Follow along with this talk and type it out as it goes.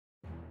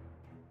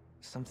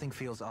Something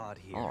feels odd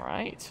here. All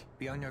right.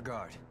 Be on your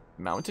guard.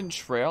 Mountain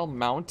Trail,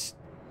 Mount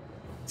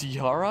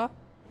Diara?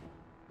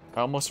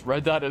 I almost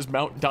read that as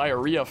Mount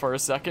Diarrhea for a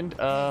second.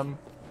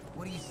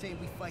 What do you say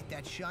we fight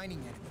that shining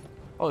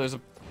enemy?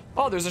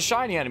 Oh, there's a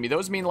shiny enemy.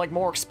 Those mean like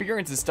more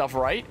experience and stuff,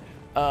 right?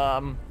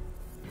 But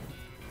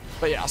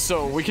yeah,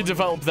 so we can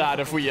develop that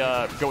if we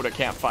go to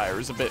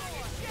campfires a bit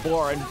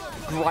more and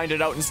grind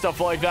it out and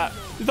stuff like that.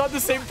 You thought the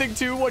same thing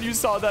too when you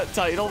saw that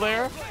title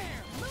there?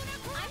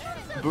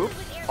 Boop.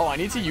 Oh, I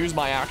need to use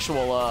my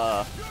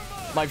actual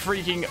my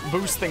freaking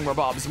boost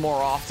thingamabobs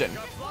more often.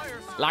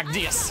 Like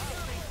this.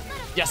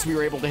 Yes, we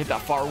were able to hit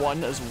that far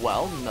one as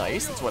well.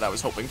 Nice. That's what I was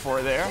hoping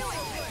for there.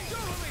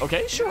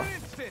 Okay, sure.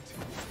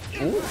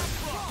 Ooh.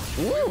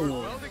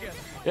 Ooh.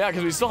 Yeah,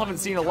 because we still haven't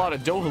seen a lot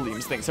of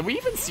Dohalim's things. Have we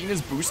even seen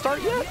his boost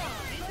art yet?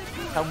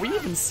 Have we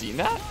even seen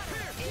that?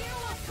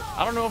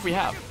 I don't know if we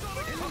have.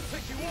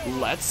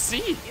 Let's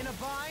see.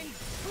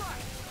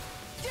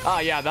 Ah,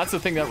 yeah, that's the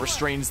thing that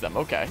restrains them.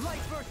 Okay.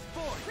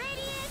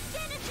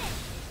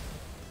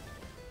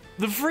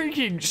 The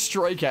freaking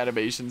strike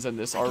animations in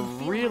this are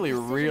really,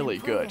 really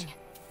good.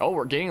 Oh,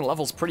 we're gaining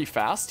levels pretty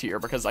fast here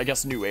because I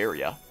guess new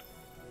area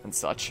and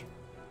such.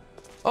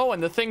 Oh,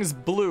 and the thing's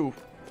blue.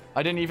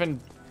 I didn't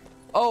even...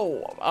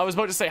 Oh, I was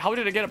about to say, how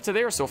did it get up to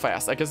there so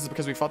fast? I guess it's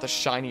because we fought the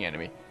shiny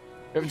enemy.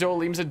 If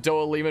Dohalim said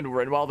Dohalim and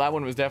Rinwell, that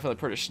one was definitely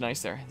pretty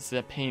nice there. It's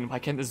a pain. Why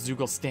can't this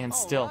Zoogle stand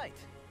still? Right.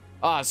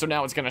 Ah, so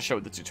now it's going to show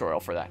the tutorial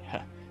for that.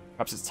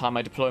 Perhaps it's time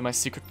I deploy my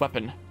secret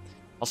weapon.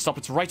 I'll stop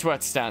it right where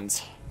it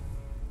stands.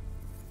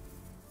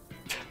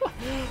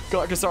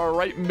 Galactusar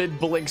right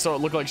mid-blink, so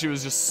it looked like she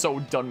was just so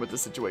done with the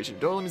situation.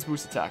 Dohalim's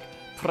boost attack.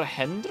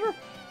 Prahendra?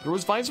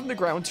 Throws vines from the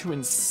ground to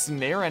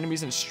ensnare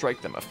enemies and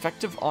strike them.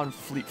 Effective on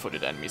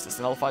fleet-footed enemies. This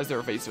nullifies their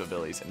evasive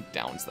abilities and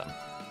downs them.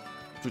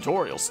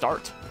 Tutorial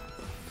start.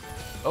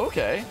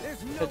 Okay.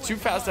 Hit 2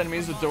 fast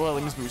enemies with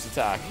Dohalim's boost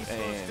attack.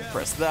 And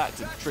press that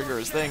to trigger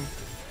his thing.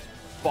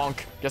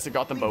 Bonk. Guess it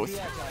got them both.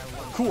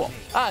 Cool.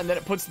 Ah, and then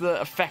it puts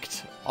the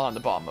effect on the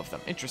bottom of them.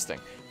 Interesting.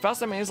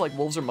 Fast enemies like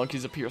wolves or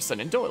monkeys appear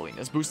sudden in Dohalim.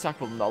 His boost attack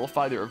will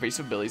nullify their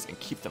evasive abilities and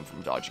keep them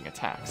from dodging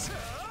attacks.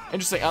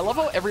 Interesting. I love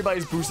how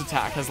everybody's boost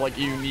attack has like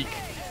a unique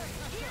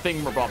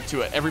thingamabob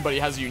to it. Everybody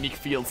has a unique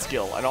field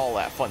skill and all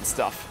that fun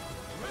stuff.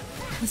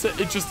 It's an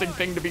interesting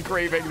thing to be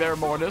craving there,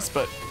 Mortis,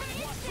 but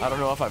I don't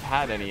know if I've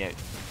had any,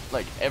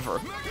 like, ever.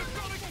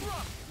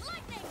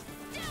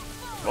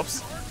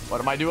 Whoops.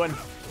 What am I doing?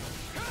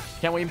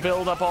 Can we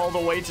build up all the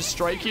way to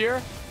strike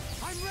here?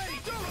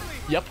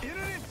 Yep.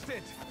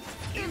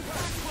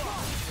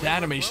 The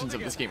animations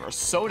of this game are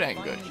so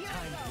dang good.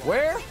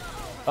 Where?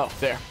 Oh,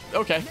 there.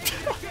 Okay.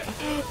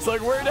 It's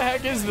like, where the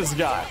heck is this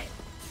guy?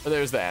 But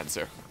there's the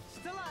answer.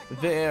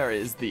 There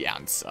is the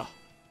answer.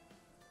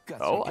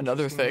 Oh,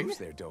 another thing.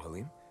 There,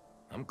 Dohalim.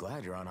 I'm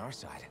glad you're on our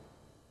side.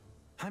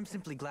 I'm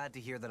simply glad to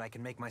hear that I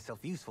can make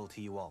myself useful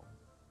to you all.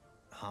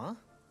 Huh?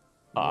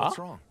 What's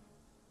wrong?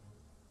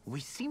 We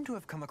seem to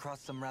have come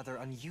across some rather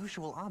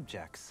unusual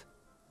objects.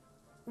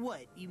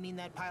 What, you mean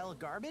that pile of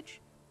garbage?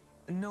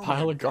 No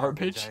pile of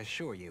garbage? I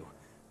assure you.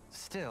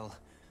 Still,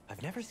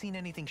 I've never seen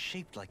anything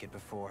shaped like it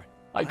before.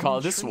 I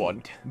call this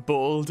one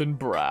bold and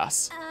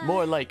brass.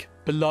 More like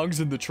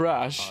belongs in the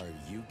trash.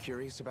 Are you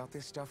curious about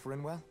this stuff,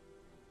 Rinwell?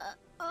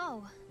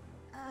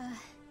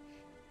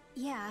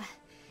 Yeah.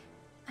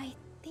 I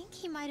think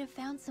he might have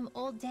found some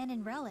old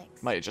Danon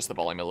relics. Might adjust the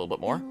volume a little bit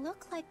more. They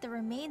look like the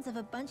remains of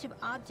a bunch of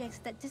objects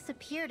that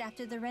disappeared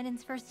after the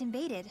Renans first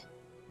invaded.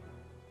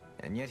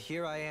 And yet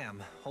here I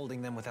am,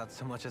 holding them without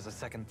so much as a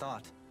second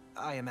thought.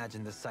 I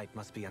imagine the sight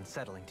must be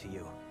unsettling to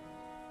you.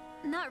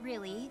 Not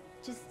really,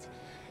 just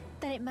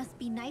that it must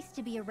be nice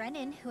to be a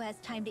Renan who has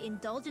time to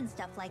indulge in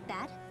stuff like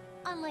that,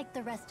 unlike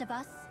the rest of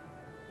us.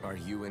 Are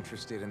you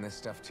interested in this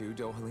stuff too,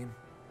 Dohalim?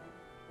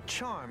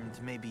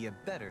 Charmed may be a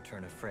better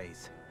turn of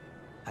phrase.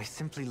 I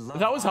simply love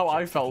that was how I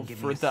objects felt that can give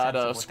for me a sense of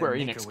that what Square their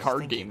Enix maker was card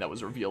thinking. game that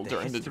was revealed The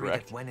during the history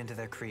direct. that went into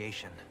their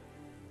creation.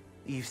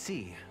 You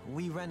see,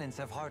 we Renans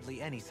have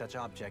hardly any such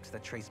objects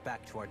that trace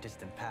back to our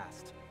distant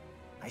past.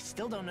 I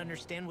still don't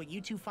understand what you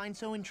two find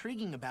so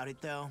intriguing about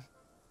it, though.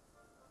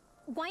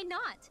 Why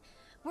not?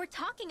 We're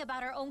talking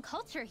about our own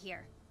culture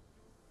here.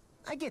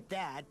 I get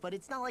that, but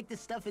it's not like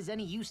this stuff is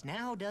any use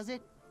now, does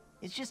it?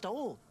 It's just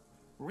old.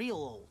 Real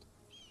old.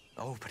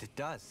 Oh, but it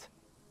does.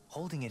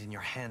 Holding it in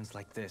your hands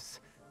like this,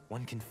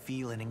 one can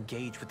feel and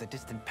engage with the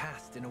distant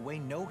past in a way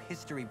no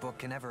history book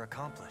can ever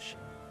accomplish.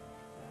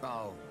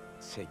 I'll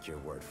take your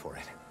word for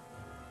it.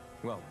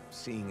 Well,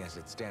 seeing as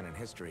it's Danon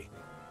history,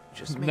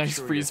 just make Nice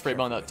sure freeze you're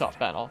frame on careful that with top it.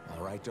 panel.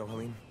 All right,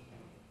 Dohalim?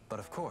 But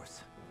of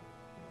course.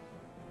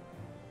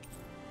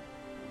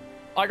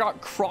 I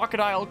got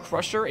Crocodile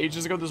Crusher.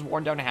 Ages ago, this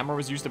worn down hammer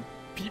was used to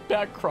beat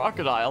back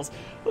crocodiles.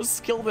 Those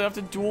skilled enough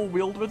to dual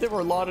wield with it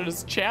were lauded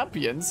as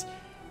champions.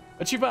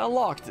 Achievement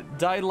unlocked.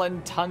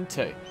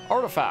 Dilentante.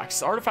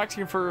 Artifacts. Artifacts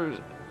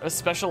confer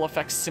special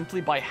effects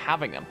simply by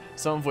having them,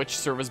 some of which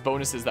serve as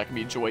bonuses that can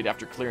be enjoyed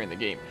after clearing the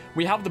game.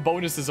 We have the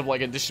bonuses of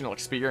like additional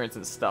experience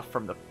and stuff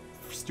from the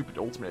stupid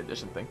Ultimate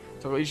Edition thing.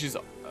 So we use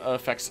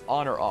effects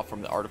on or off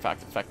from the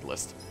artifact effect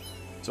list.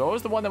 So what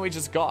was the one that we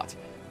just got?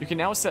 You can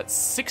now set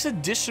 6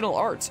 additional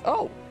arts.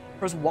 Oh,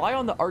 press Y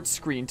on the art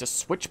screen to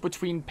switch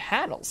between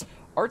panels.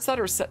 Arts that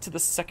are set to the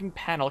second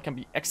panel can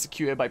be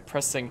executed by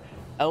pressing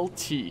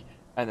LT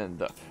and then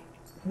the...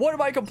 One of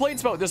my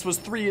complaints about this was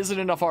 3 isn't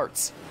enough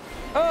arts.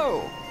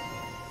 Oh!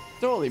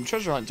 Dolim,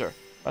 Treasure Hunter.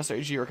 Faster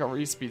AG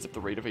recovery speeds up the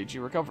rate of AG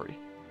recovery.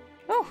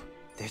 Oh!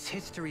 There's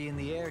history in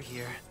the air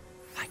here.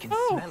 I can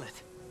Oh. smell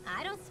it.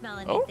 I don't smell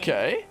anything.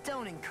 Okay.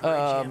 Don't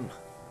encourage him.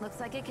 Looks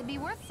like it could be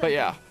worth something. But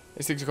yeah,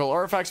 these things are called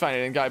artifacts. Find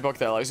it in guidebook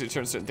that allows you to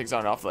turn certain things on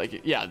and off.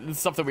 Like, yeah, the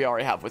stuff that we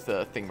already have with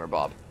the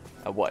thingamabob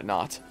and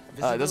whatnot. It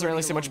doesn't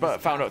really say much about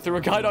it. Found out through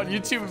a guide on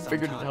YouTube and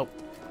figured it'd help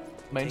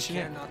mention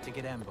it. Not to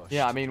get ambushed.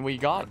 Yeah, I mean, we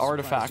got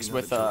artifacts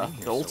with the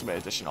Ultimate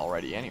Edition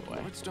already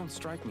anyway. Woods don't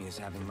strike me as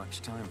having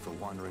much time for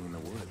wandering in the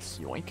woods.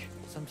 Yoink.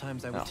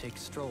 Sometimes I would Oh. take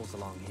strolls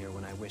along here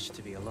when I wish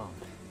to be alone.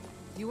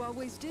 You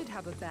always did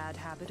have a bad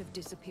habit of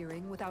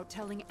disappearing without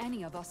telling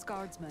any of us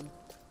guardsmen.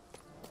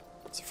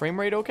 Is the frame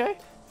rate okay?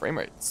 Frame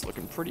rate's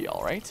looking pretty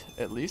alright,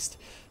 at least.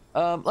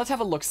 Let's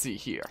have a look-see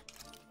here.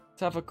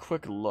 Let's have a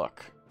quick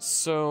look.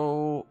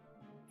 So...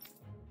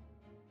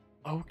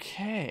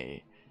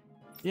 Okay.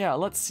 Yeah,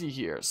 let's see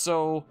here.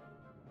 So...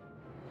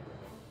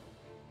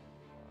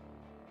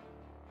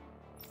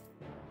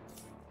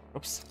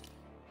 Oops.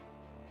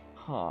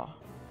 Huh.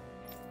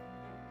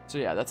 So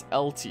yeah, that's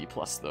LT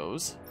plus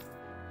those.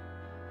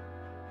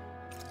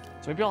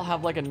 So maybe I'll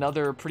have like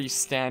another pretty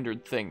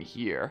standard thing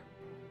here.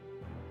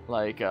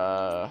 Like,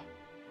 I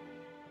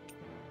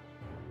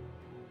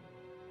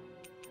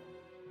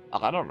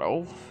don't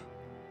know.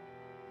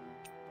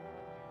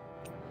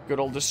 Good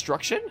old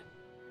destruction?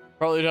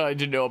 Probably I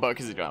didn't know about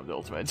because you don't have the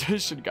ultimate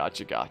edition.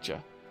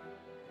 Gotcha.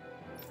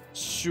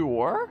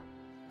 Sure.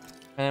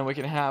 And then we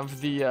can have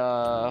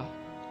the,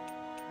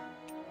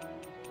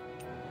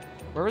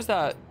 where is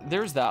that?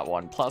 There's that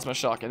one, Plasma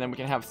Shock, and then we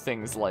can have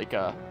things like,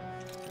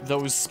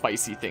 those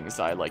spicy things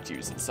that I like to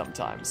use it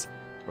sometimes.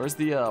 Where's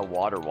the,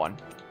 water one?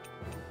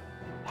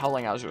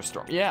 Howling Azure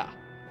Storm. Yeah.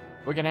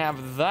 We can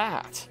have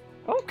that.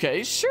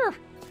 Okay, sure.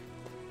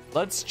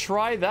 Let's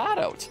try that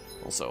out.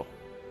 Also,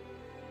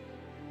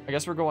 I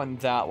guess we're going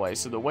that way.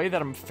 So the way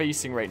that I'm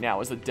facing right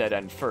now is the dead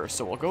end first.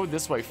 So we'll go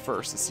this way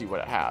first to see what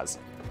it has.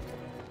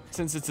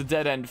 Since it's a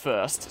dead end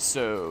first.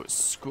 So,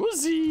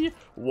 scusi,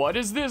 what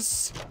is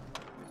this?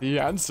 The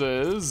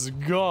answer is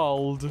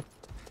gold.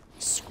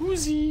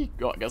 Scusi.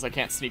 Oh, I guess I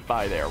can't sneak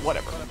by there.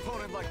 Whatever.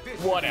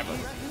 Whatever.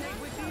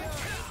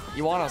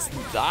 You want to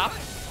stop?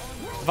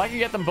 If I can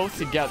get them both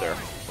together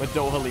with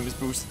Dohalim's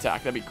boost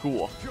attack, that'd be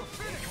cool.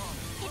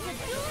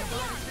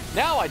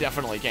 Now I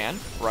definitely can,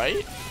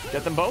 right?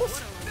 Get them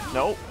both?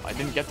 Nope, I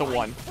didn't get the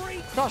one.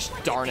 Gosh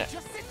darn it.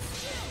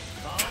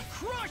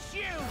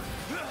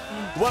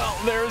 Well,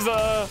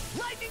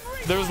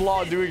 there's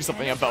Law doing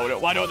something about it.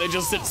 Why don't they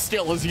just sit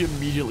still as he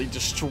immediately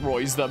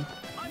destroys them?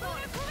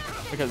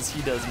 Because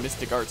he does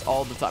mystic arts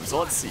all the time. So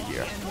let's see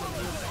here.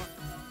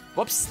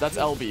 Whoops, that's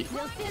LB.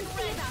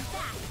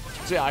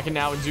 So yeah, I can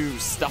now do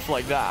stuff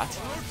like that.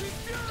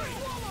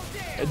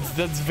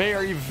 That's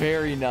very,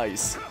 very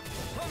nice.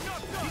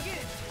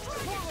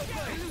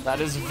 That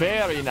is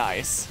very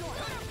nice.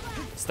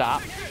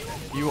 Stop.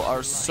 You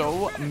are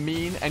so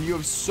mean, and you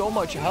have so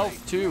much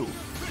health, too.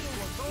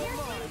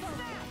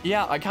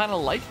 Yeah, I kind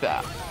of like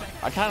that.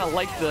 I kind of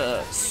like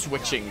the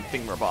switching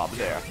thingamabob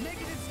there.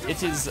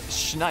 It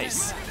is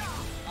nice.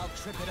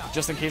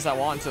 Just in case I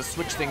want to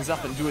switch things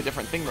up and do a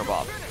different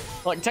thingamabob.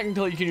 Like,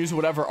 technically, you can use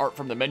whatever art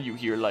from the menu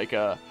here, like,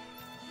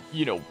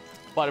 you know,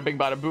 bada bing,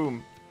 bada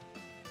boom.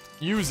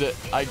 Use it,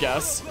 I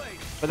guess.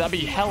 But that'd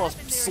be hella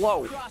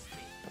slow.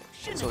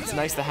 So it's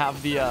nice to have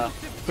the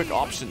quick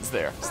options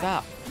there.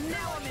 Stop.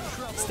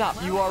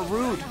 Stop. You are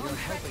rude.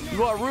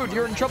 You are rude.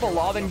 You're in trouble,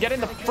 Law. Then get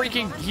in the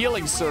freaking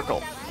healing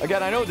circle.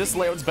 Again, I know this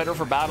layout's better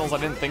for battles. I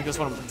didn't think this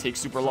one would take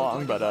super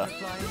long, but I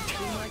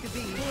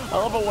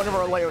love how one of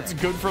our layouts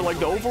good for like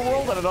the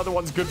overworld and another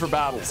one's good for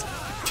battles.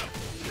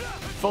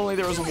 If only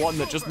there was one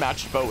that just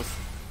matched both.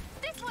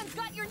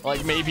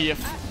 Like maybe if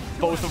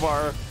both of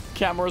our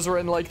cameras were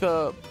in like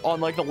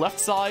on the left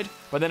side,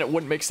 but then it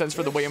wouldn't make sense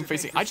for the way I'm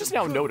facing. I just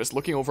now noticed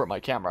looking over at my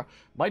camera,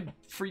 my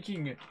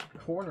freaking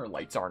corner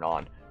lights aren't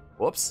on.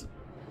 Whoops.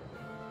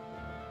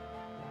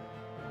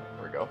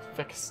 There we go.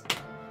 Fix.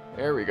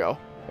 There we go.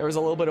 There was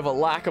a little bit of a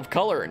lack of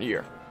color in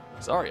here.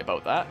 Sorry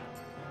about that.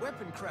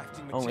 Weapon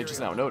crafting material. Only just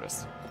now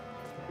noticed.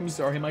 I'm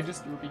sorry, am I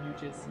just disturbing you,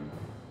 Jesse?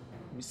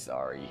 I'm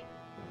sorry.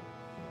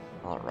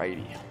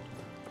 Alrighty.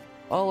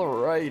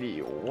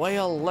 Alrighty.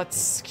 Well,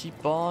 let's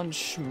keep on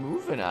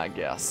schmoving, I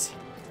guess.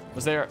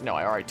 Was there? No,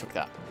 I already took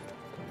that.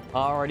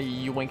 Already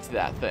yoinked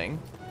that thing.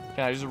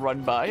 Can I just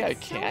run by? I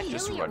can't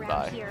just run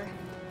by. Here.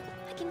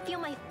 I can feel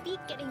my feet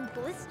getting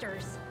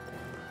blisters.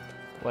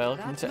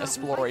 Welcome to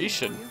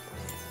exploration.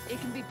 It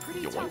can be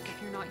pretty Yoink. tough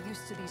if you're not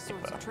used to these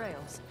sorts of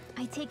trails.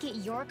 I take it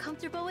you're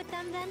comfortable with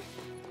them then?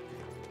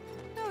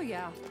 Oh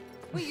yeah,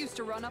 we used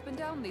to run up and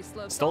down these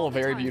slopes. Still all a the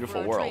very time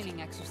beautiful for our world.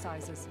 Training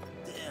exercises.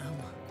 Damn.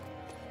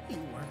 You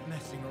weren't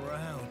messing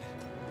around.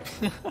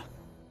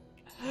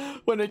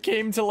 when it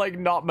came to like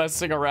not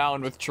messing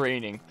around with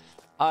training.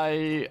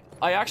 I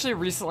actually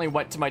recently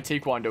went to my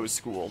Taekwondo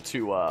school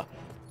to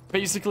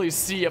basically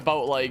see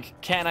about like,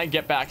 can I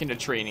get back into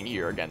training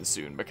here again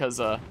soon,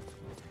 because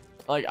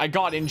like I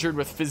got injured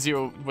with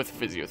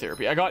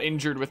physiotherapy. I got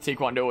injured with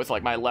Taekwondo with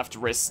like my left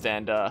wrist,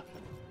 and oh,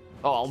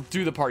 I'll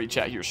do the party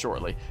chat here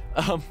shortly.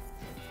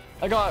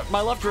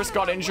 My left wrist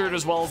got injured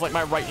as well as like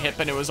my right hip,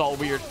 and it was all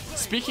weird.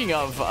 Speaking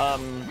of,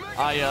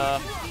 I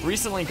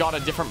recently got a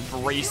different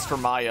brace for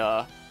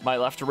my my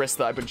left wrist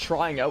that I've been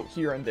trying out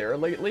here and there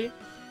lately.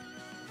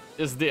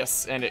 Is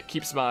this, and it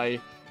keeps my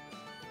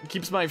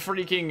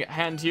freaking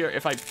hand here,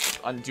 if I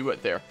undo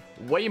it there,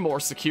 way more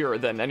secure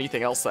than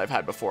anything else I've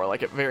had before.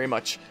 Like, it very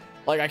much,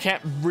 like, I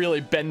can't really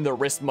bend the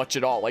wrist much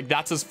at all. Like,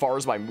 that's as far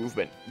as my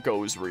movement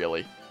goes,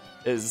 really,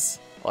 is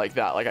like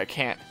that. Like, I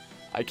can't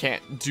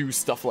do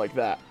stuff like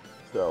that.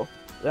 So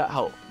that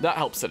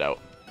helps it out.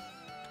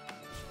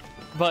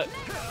 But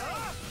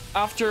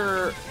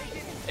after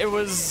it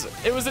was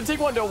in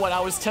Taekwondo when I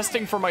was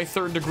testing for my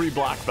 3rd degree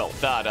black belt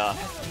that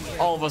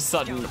all of a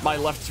sudden my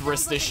left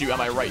wrist issue and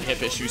my right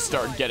hip issue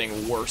started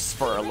getting worse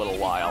for a little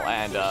while,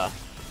 and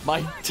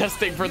my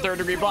testing for 3rd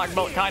degree black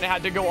belt kind of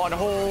had to go on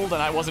hold,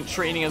 and I wasn't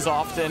training as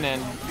often,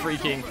 and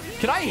freaking,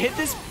 can I hit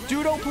this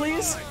Dudo,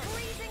 please?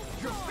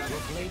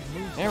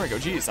 There we go.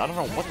 Jeez, I don't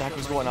know what the heck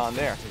was going on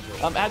there.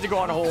 I had to go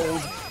on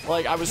hold.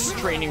 Like, I was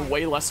training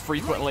way less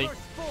frequently.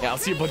 Yeah, I'll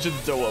see a bunch of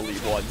Doa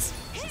League ones,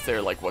 since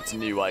they're like what's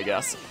new, I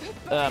guess.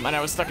 And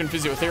I was stuck in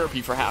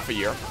physiotherapy for half a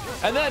year.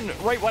 And then,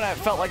 right when I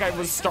felt like I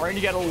was starting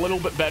to get a little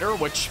bit better,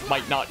 which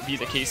might not be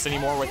the case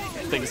anymore with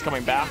things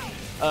coming back,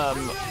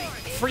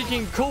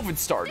 freaking COVID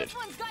started.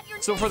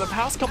 So for the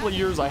past couple of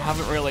years, I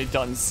haven't really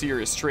done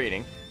serious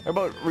training.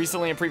 About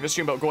recently in previous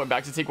stream about going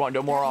back to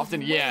Taekwondo more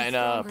often. Yeah,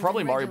 and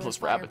probably Mario plus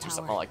Rabbids or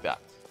something like that.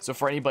 So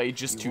for anybody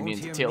just tuning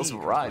into Tales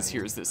of Arise,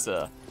 here's this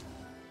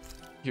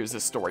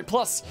story.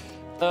 Plus,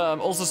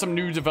 also some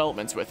new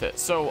developments with it.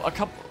 So a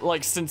couple,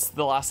 like, since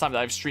the last time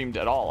that I've streamed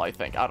at all, I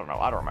think. I don't know.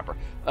 I don't remember.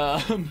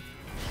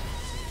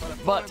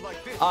 But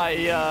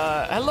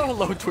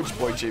hello, Twitch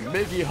Boy J.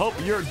 Miggy. Hope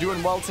you're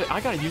doing well today.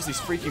 I gotta use these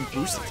freaking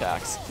boost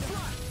attacks.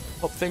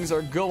 Hope things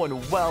are going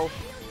well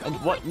and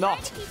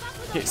whatnot.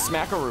 Okay,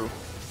 Smackaroo.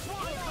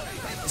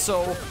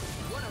 So,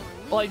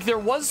 like, there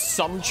was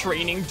some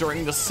training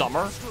during the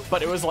summer,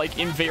 but it was, like,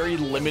 in very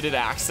limited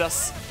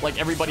access. Like,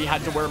 everybody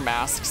had to wear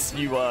masks.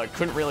 You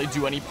couldn't really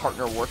do any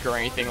partner work or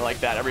anything like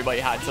that. Everybody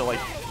had to, like,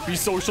 be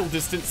social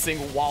distancing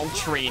while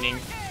training.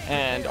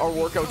 And our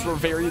workouts were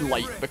very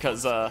light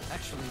because, oh,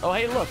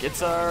 hey, look,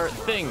 it's our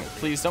thing.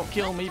 Please don't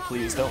kill me.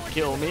 Please don't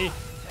kill me.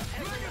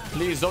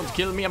 Please don't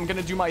kill me. I'm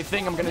gonna do my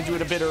thing. I'm gonna do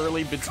it a bit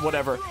early, but it's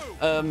whatever.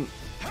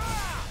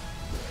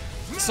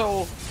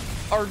 So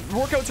our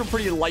workouts are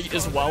pretty light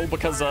as well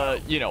because,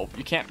 you know,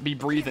 you can't be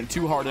breathing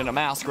too hard in a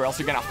mask or else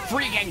you're gonna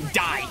freaking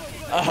die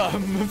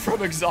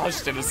from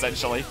exhaustion,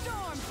 essentially.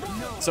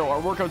 So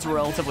our workouts were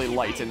relatively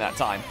light in that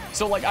time.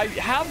 So, like, I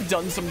have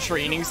done some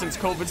training since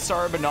COVID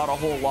started, but not a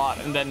whole lot.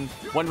 And then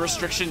when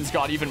restrictions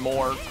got even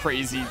more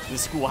crazy, the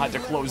school had to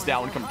close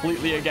down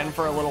completely again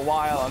for a little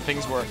while, and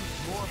things were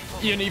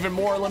in even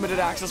more limited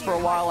access for a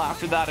while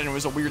after that, and it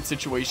was a weird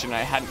situation. I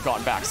hadn't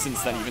gone back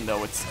since then, even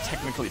though it's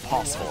technically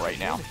possible right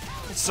now.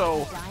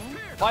 So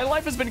my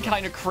life has been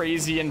kind of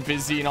crazy and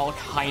busy and all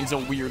kinds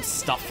of weird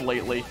stuff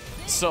lately.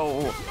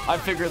 So I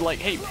figured, like,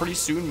 hey, pretty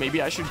soon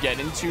maybe I should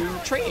get into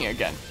training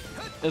again,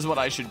 is what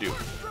I should do.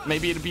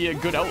 Maybe it'd be a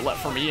good outlet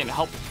for me and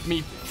help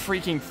me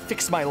freaking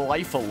fix my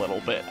life a little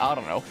bit. I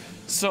don't know.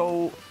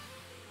 So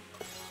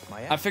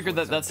I figured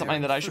that that's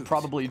something that I should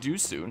probably do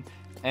soon.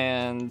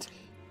 And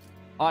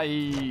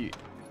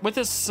with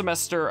this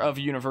semester of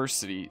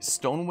university,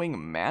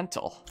 Stonewing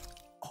Mantle.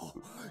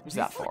 Who's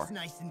that for?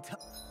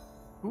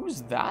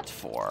 Who's that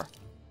for?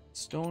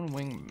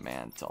 Stonewing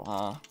Mantle,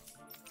 huh?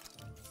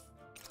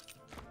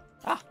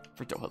 Ah,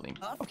 for Dohalim.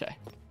 Okay.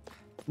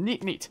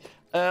 Neat.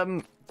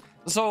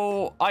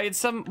 So I had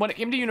when it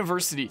came to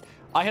university,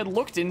 I had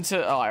looked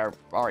into, oh, I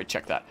already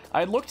checked that.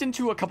 I had looked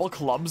into a couple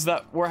clubs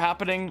that were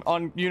happening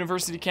on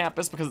university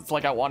campus because it's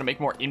like I want to make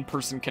more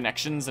in-person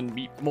connections and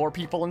meet more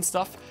people and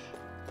stuff.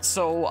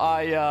 So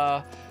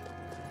I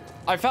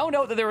found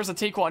out that there was a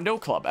Taekwondo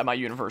club at my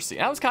university,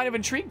 and I was kind of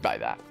intrigued by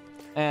that.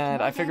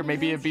 And I figured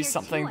maybe it'd be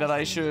something that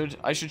I should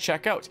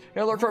check out.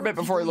 Yeah, lurk for a bit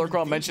before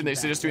Lurkwell mentioned they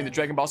suggest doing the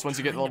Dragon Boss once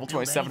you get to level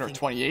 27 or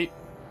 28.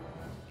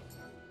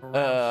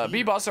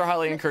 B-Boss are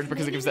highly encouraged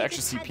because it gives the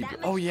extra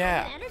CP. Oh,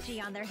 yeah.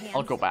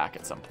 I'll go back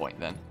at some point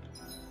then.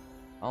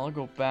 I'll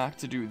go back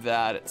to do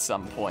that at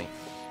some point.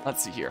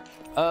 Let's see here.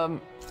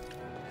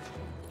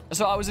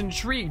 So I was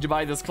intrigued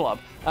by this club.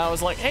 I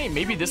was like, hey,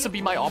 maybe this would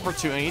be my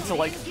opportunity to,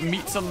 like,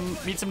 meet some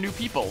new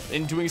people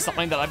in doing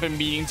something that I've been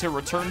meaning to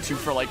return to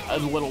for, like, a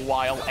little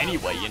while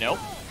anyway, you know?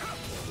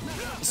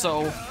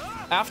 So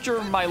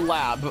after my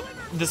lab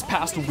this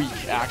past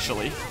week,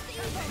 actually,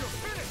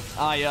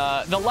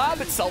 the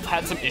lab itself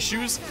had some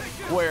issues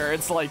where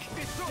it's like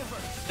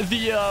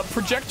the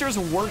projectors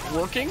weren't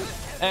working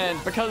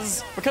And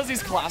because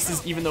these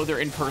classes, even though they're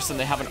in person,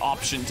 they have an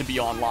option to be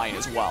online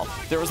as well.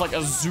 There was like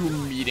a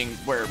Zoom meeting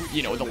where,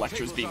 you know, the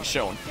lecture is being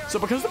shown. So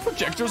because the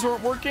projectors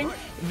weren't working,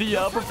 the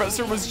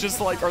professor was just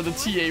like, or the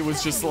TA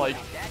was just like,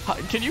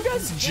 can you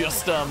guys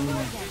just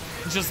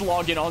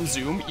log in on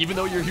Zoom? Even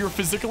though you're here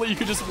physically, you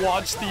could just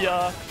watch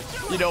the,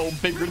 you know,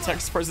 bigger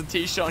text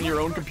presentation on your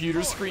own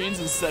computer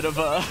screens instead of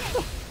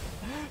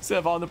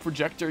on the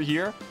projector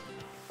here.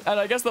 And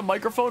I guess the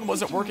microphone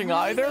wasn't working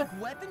either,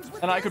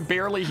 and I could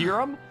barely hear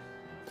him.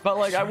 But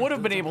like, I would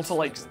have been able to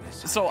like,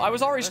 so I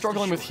was already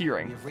struggling with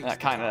hearing. That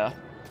kind of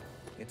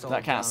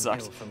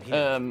sucked.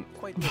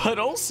 But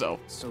also,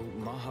 So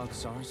Mahag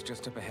Sar's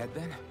just up ahead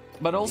then?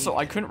 But also,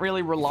 I couldn't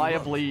really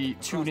reliably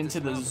tune into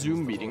the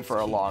Zoom meeting for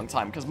a long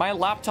time because my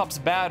laptop's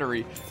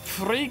battery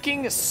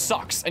freaking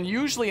sucks. And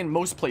usually in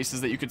most places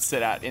that you could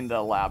sit at in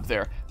the lab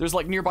there's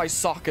like nearby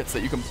sockets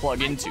that you can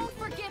plug into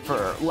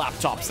for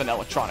laptops and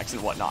electronics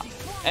and whatnot.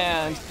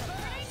 And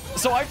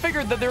so I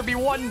figured that there'd be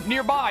one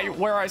nearby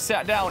where I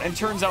sat down, and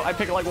turns out I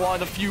picked like one of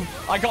the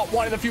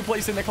few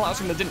places in the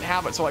classroom that didn't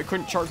have it, so I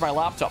couldn't charge my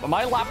laptop. And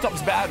my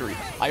laptop's battery,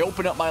 I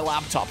open up my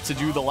laptop to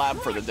do the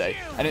lab for the day,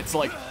 and it's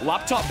like,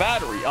 laptop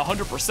battery,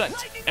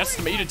 100%,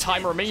 estimated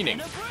time remaining,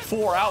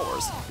 4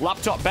 hours.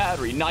 Laptop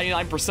battery,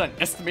 99%,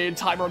 estimated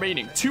time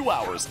remaining, 2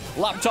 hours.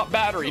 Laptop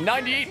battery,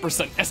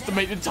 98%,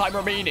 estimated time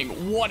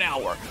remaining, 1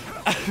 hour.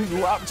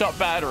 Laptop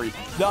battery,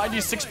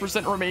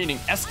 96% remaining,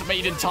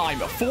 estimated time,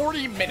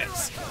 40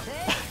 minutes.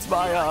 It's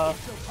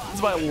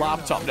my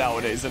laptop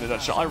nowadays in a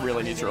nutshell. I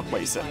really need to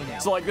replace it.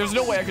 So like, there's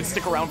no way I could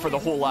stick around for the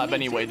whole lab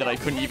anyway that I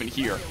couldn't even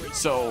hear.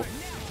 So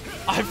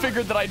I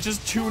figured that I'd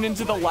just tune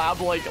into the lab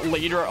like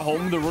later at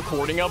home, the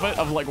recording of it,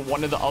 of like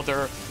one of the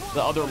other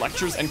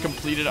lectures, and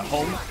complete it at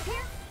home.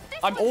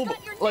 I'm old,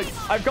 like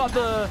I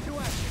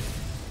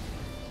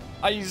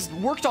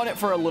worked on it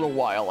for a little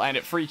while, and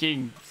it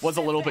freaking was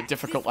a little bit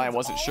difficult. I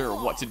wasn't sure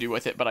what to do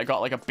with it, but I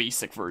got like a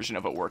basic version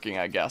of it working,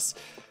 I guess.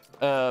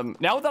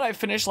 Now that I've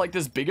finished like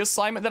this big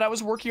assignment that I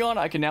was working on,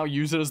 I can now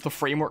use it as the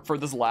framework for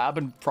this lab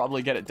and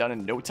probably get it done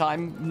in no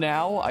time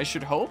now, I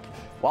should hope.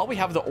 While we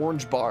have the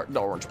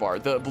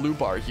blue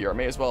bar here, I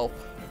may as well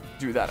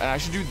do that. And I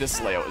should do this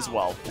layout as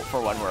well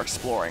for when we're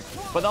exploring.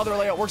 But the other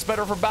layout works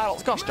better for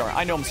battles. Gosh darn it,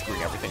 I know I'm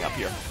screwing everything up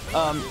here.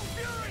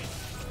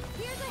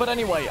 But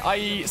anyway,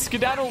 I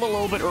skedaddled a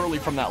little bit early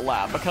from that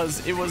lab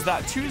because it was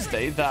that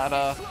Tuesday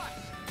that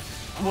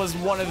was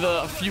one of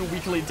the few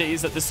weekly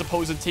days that this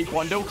supposed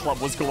Taekwondo club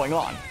was going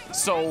on.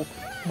 So,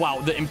 wow,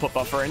 the input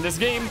buffer in this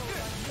game.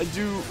 I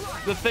do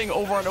the thing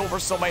over and over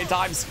so many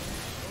times.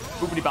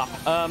 Boopity bop.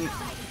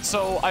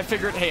 So I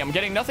figured, hey, I'm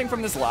getting nothing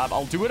from this lab.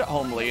 I'll do it at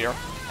home later,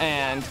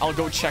 and I'll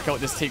go check out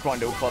this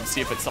Taekwondo club, see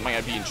if it's something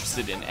I'd be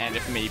interested in, and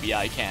if maybe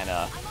I can,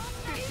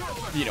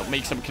 you know,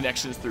 make some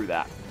connections through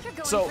that.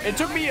 So it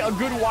took me a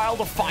good while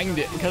to find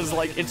it because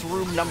like its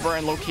room number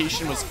and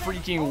location was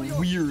freaking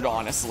weird,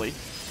 honestly.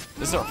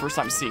 This is our first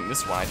time seeing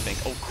this one, I think.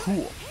 Oh,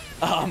 cool.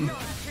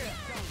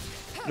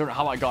 I don't know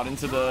how I got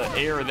into the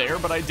air there,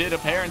 but I did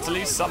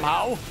apparently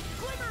somehow.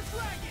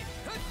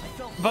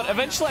 But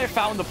eventually I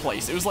found the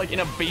place. It was like in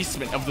a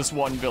basement of this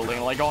one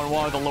building, like on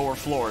one of the lower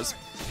floors.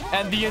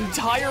 And the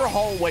entire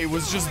hallway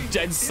was just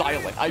dead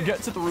silent. I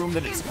get to the room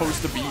that it's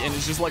supposed to be, and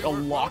it's just like a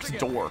locked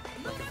door.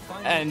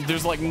 And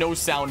there's like no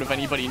sound of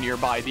anybody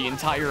nearby. The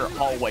entire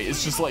hallway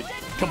is just like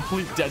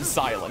complete dead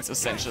silence,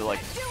 essentially.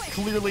 Like,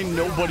 clearly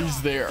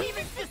nobody's there.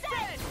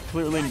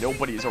 Clearly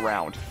nobody's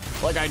around.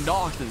 Like, I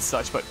knocked and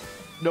such, but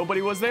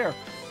nobody was there.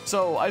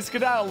 So I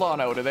skedaddled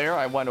on out of there.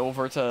 I went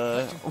over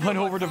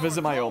to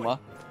visit my Oma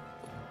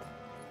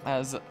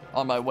as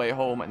on my way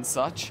home and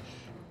such.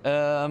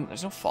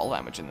 There's no fall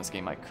damage in this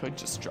game. I could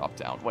just drop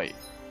down. Wait,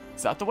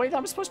 is that the way that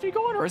I'm supposed to be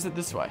going, or is it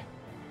this way?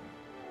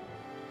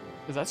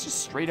 Because that's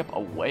just straight up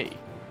away.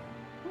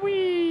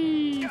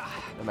 Whee!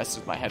 That messes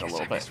with my head a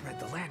little bit.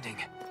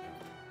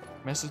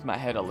 Messes with my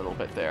head a little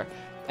bit there.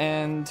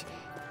 And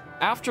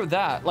after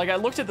that, like, I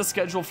looked at the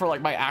schedule for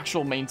like my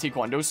actual main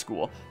Taekwondo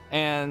school,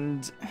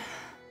 and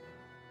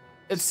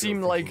it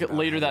seemed like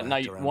later that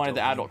night one of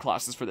the adult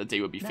classes for the day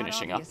would be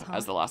finishing up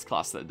as the last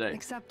class of the day.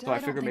 So I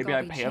figured maybe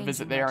I'd pay a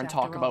visit there and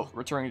talk about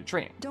returning to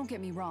training. Don't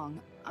get me wrong,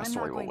 I'm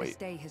not going to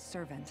stay his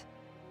servant.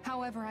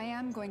 However, I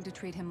am going to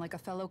treat him like a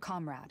fellow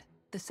comrade,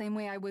 the same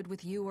way I would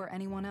with you or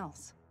anyone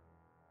else.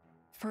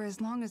 For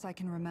as long as I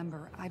can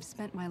remember, I've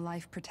spent my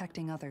life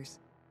protecting others.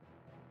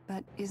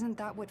 But isn't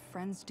that what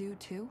friends do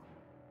too?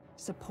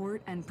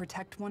 Support and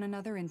protect one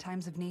another in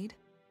times of need?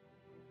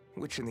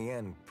 Which in the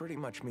end pretty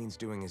much means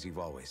doing as you've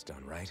always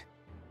done, right?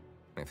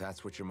 If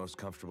that's what you're most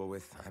comfortable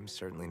with, I'm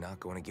certainly not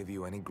going to give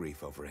you any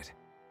grief over it.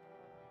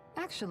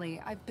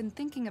 Actually, I've been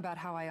thinking about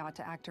how I ought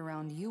to act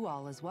around you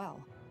all as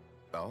well.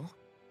 Oh?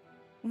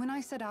 When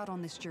I set out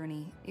on this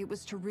journey, it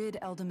was to rid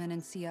Eldaman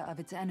and Sia of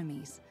its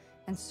enemies,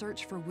 and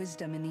search for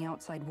wisdom in the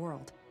outside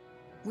world.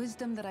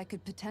 Wisdom that I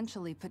could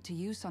potentially put to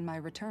use on my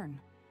return.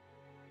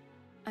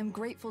 I'm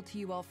grateful to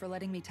you all for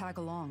letting me tag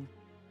along,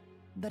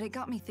 but it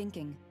got me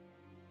thinking,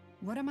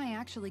 what am I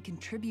actually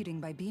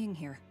contributing by being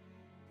here?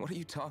 What are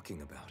you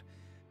talking about?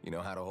 You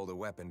know how to hold a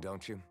weapon,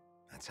 don't you?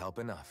 That's help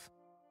enough.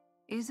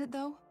 Is it,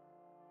 though?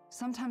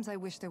 Sometimes I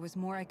wish there was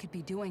more I could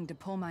be doing to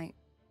pull my...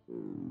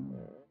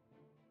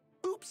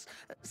 Oops,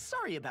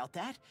 sorry about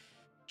that.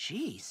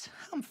 Jeez,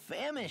 I'm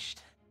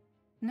famished.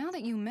 Now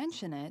that you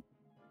mention it,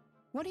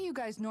 what do you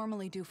guys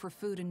normally do for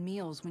food and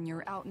meals when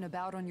you're out and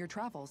about on your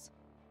travels?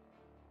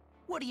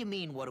 What do you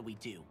mean, what do we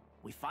do?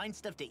 We find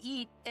stuff to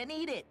eat and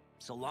eat it.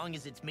 So long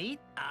as it's meat,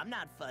 I'm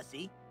not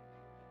fussy.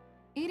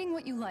 Eating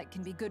what you like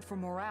can be good for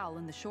morale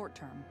in the short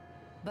term,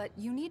 but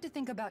you need to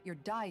think about your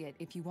diet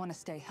if you want to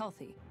stay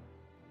healthy.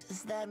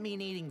 Does that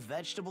mean eating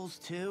vegetables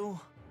too?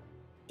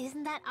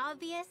 Isn't that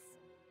obvious?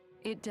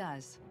 It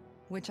does,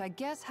 which I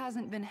guess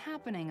hasn't been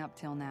happening up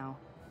till now.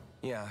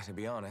 Yeah, to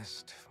be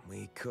honest,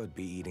 we could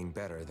be eating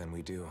better than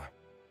we do.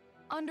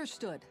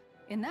 Understood.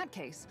 In that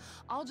case,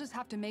 I'll just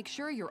have to make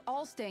sure you're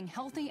all staying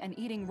healthy and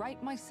eating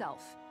right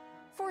myself.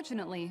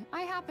 Fortunately,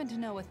 I happen to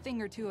know a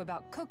thing or two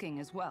about cooking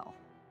as well.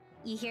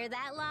 You hear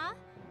that, Law?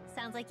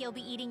 Sounds like you'll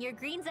be eating your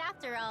greens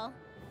after all.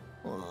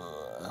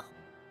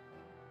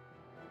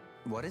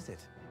 What is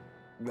it?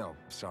 No,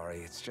 sorry,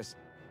 it's just...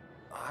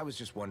 I was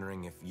just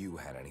wondering if you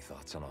had any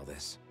thoughts on all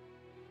this.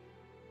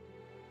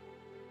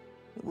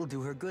 It will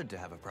do her good to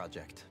have a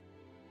project.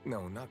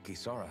 No, not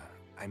Kisara.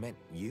 I meant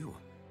you.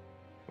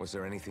 Was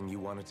there anything you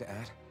wanted to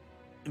add?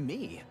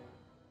 Me?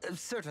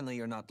 Certainly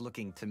you're not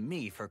looking to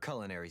me for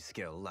culinary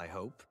skill, I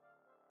hope.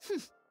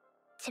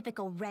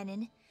 Typical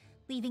Renin,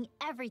 leaving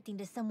everything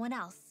to someone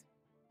else.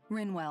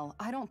 Rinwell,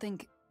 I don't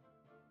think...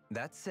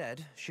 That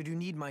said, should you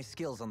need my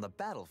skills on the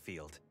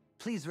battlefield,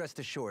 please rest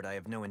assured I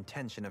have no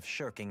intention of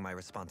shirking my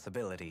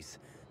responsibilities,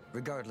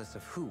 regardless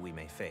of who we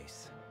may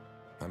face.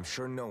 I'm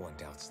sure no one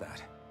doubts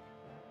that.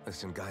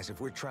 Listen, guys, if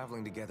we're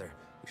traveling together,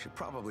 we should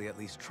probably at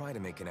least try to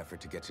make an effort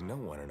to get to know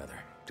one another,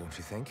 don't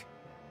you think?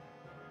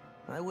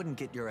 I wouldn't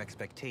get your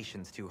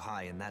expectations too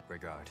high in that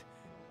regard.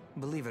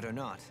 Believe it or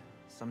not,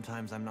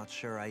 sometimes I'm not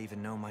sure I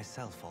even know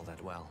myself all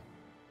that well.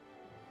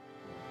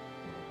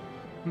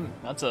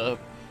 That's a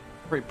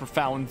pretty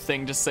profound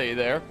thing to say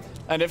there.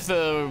 And if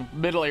the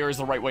middle area is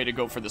the right way to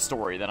go for the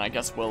story, then I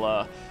guess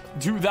we'll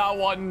do that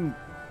one,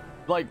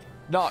 like,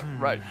 not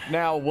right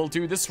now. We'll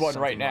do this one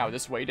right now,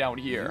 this way down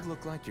here. You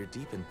look like you're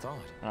deep in thought.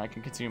 And I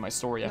can continue my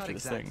story after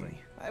this thing.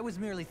 I was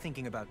merely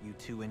thinking about you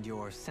two and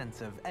your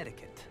sense of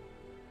etiquette.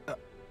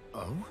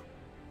 Oh?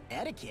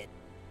 Etiquette?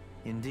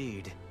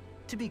 Indeed.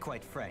 To be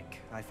quite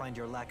frank, I find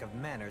your lack of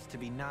manners to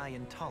be nigh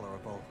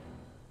intolerable.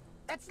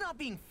 That's not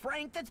being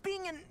frank, that's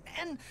being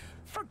and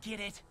forget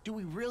it. Do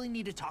we really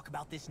need to talk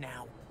about this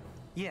now?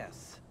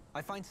 Yes.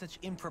 I find such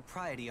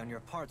impropriety on your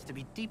parts to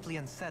be deeply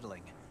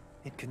unsettling.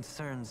 It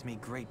concerns me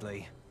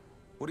greatly.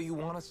 What do you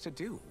want us to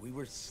do? We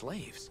were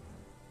slaves.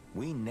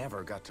 We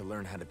never got to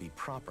learn how to be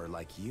proper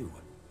like you.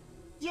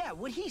 Yeah,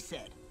 what he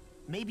said.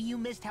 Maybe you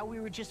missed how we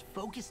were just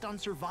focused on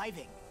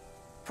surviving.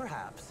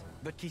 Perhaps,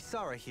 but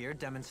Kisara here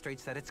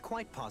demonstrates that it's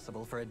quite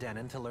possible for a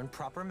Denon to learn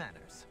proper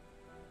manners.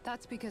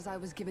 That's because I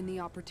was given the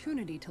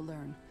opportunity to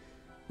learn.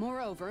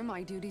 Moreover,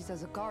 my duties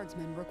as a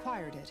guardsman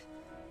required it.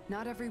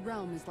 Not every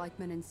realm is like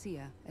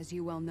Menancia, as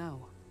you well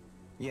know.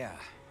 Yeah,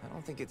 I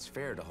don't think it's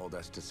fair to hold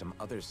us to some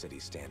other city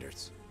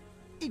standards.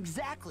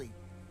 Exactly.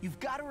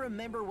 You've got to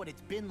remember what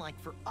it's been like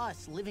for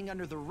us living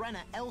under the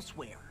Rena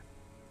elsewhere.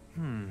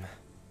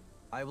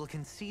 I will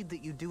concede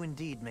that you do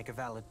indeed make a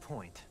valid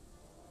point.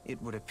 It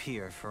would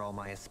appear, for all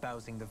my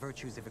espousing the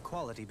virtues of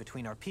equality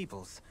between our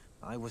peoples,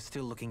 I was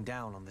still looking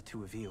down on the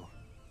two of you.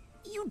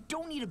 You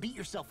don't need to beat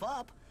yourself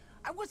up.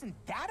 I wasn't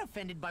that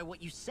offended by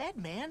what you said,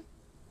 man.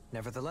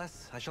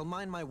 Nevertheless, I shall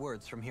mind my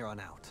words from here on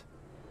out.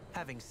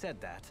 Having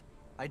said that,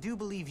 I do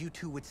believe you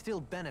two would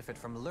still benefit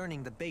from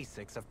learning the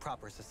basics of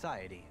proper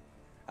society.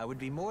 I would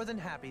be more than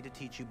happy to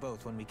teach you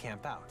both when we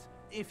camp out,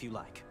 if you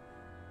like.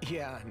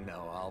 Yeah,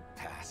 no, I'll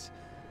pass.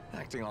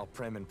 Acting all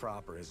prim and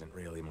proper isn't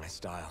really my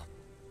style.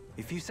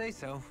 If you say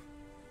so.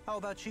 How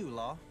about you,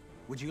 Law?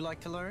 Would you like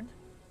to learn?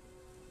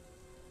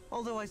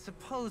 Although I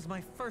suppose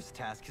my first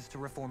task is to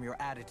reform your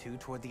attitude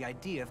toward the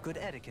idea of good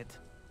etiquette.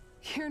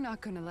 You're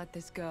not gonna let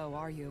this go,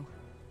 are you?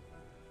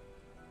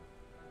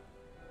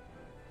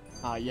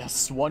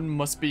 Yes, one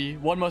must be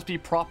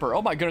proper.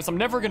 Oh my goodness, I'm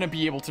never gonna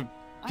be able to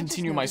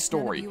continue my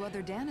story. I just noticed none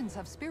of you other Danons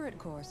have spirit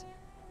cores.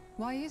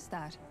 Why is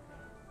that?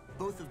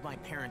 Both of my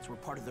parents were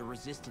part of the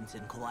resistance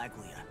in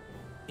Calaglia.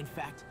 In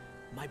fact,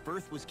 my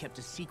birth was kept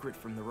a secret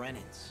from the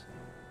Renans.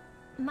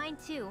 Mine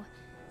too.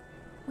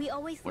 We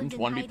always Wouldn't lived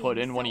in one be hiding, put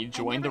in so when he I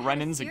joined the never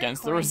had a Renans spirit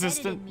against the core embedded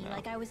resistance? in me No.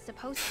 like I was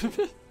supposed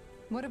to.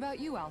 What about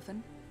you,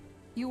 Alphen?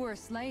 You were a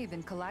slave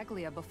in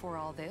Calaglia before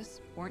all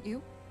this, weren't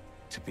you?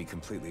 To be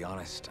completely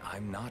honest,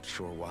 I'm not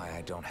sure why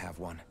I don't have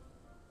one.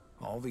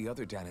 All the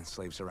other Danon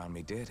slaves around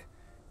me did.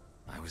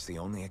 I was the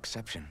only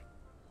exception.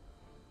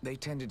 They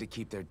tended to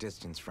keep their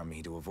distance from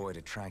me to avoid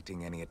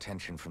attracting any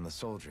attention from the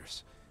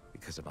soldiers,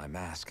 because of my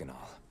mask and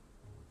all.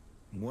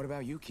 What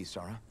about you,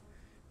 Kisara?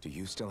 Do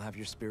you still have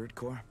your spirit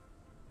core?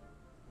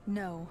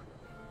 No.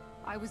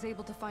 I was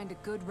able to find a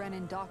good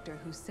Renin doctor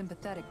who's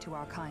sympathetic to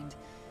our kind,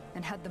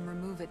 and had them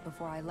remove it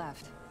before I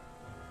left.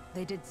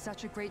 They did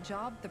such a great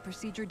job, the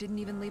procedure didn't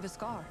even leave a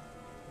scar.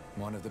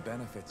 One of the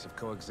benefits of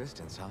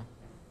coexistence, huh?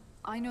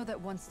 I know that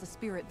once the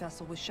spirit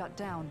vessel was shut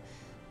down,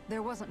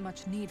 there wasn't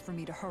much need for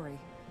me to hurry.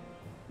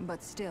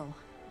 But still,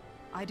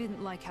 I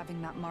didn't like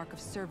having that mark of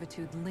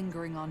servitude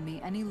lingering on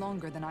me any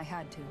longer than I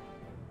had to.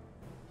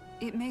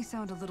 It may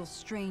sound a little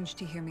strange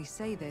to hear me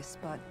say this,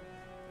 but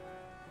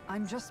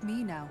I'm just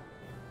me now.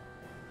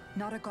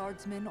 Not a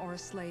guardsman or a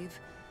slave.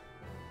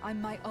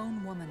 I'm my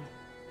own woman.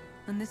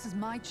 And this is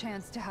my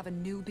chance to have a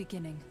new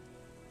beginning.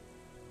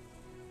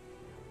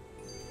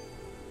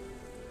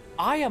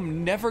 I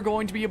am never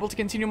going to be able to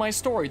continue my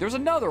story. There's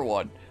another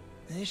one.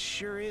 This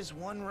sure is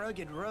one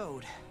rugged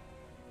road.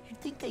 You'd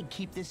think they'd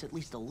keep this at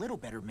least a little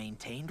better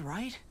maintained,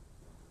 right?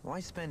 Why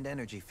spend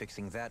energy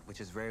fixing that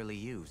which is rarely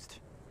used?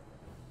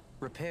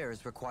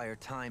 Repairs require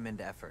time and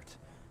effort,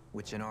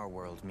 which in our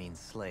world means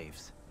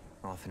slaves,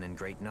 often in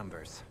great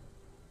numbers.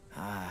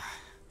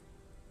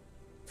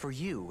 For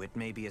you, it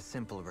may be a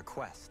simple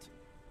request,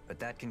 but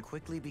that can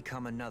quickly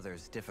become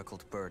another's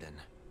difficult burden.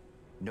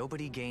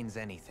 Nobody gains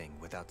anything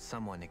without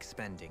someone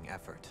expending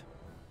effort.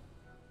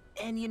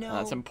 And you know,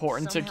 that's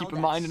important to keep in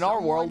that mind in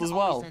our world as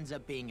well. someone ends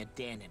up being a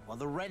Danon, while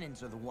the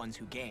Renans are the ones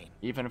who gain.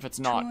 Even if it's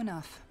not, True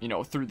enough. you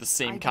know, through the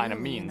same kind of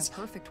Ideally, means. In a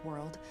perfect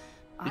world,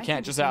 You I can't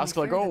think just it's only ask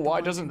like, fair oh, that the why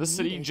ones doesn't who the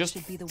city need it just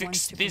should be the fix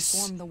ones to this?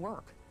 perform the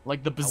work.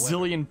 Like the However,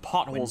 bazillion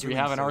potholes we when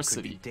have doing in our so could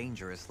city. be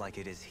dangerous like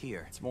it is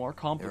here. It's more There are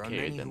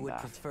complicated many than who would that.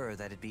 prefer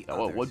that it be Oh,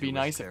 it others would be who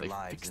nice risk if their they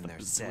lives fixed in the their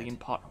bazillion stead.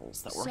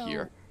 potholes that were So,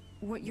 here.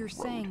 what you're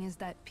saying is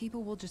that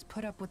people will just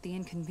put up with the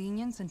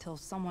inconvenience until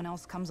someone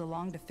else comes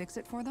along to fix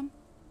it for them?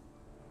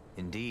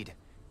 Indeed.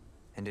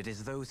 And it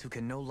is those who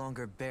can no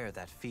longer bear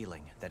that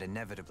feeling that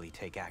inevitably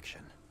take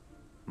action.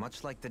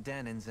 Much like the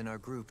Danons in our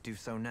group do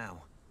so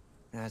now.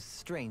 As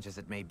strange as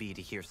it may be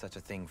to hear such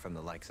a thing from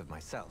the likes of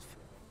myself.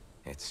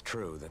 It's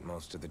true that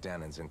most of the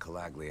Danons in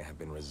Calaglia have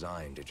been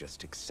resigned to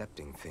just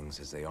accepting things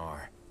as they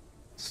are.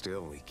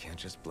 Still, we can't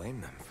just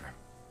blame them for...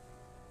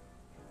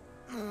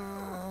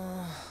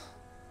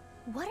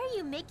 What are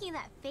you making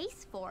that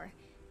face for?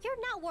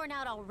 You're not worn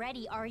out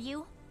already, are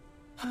you?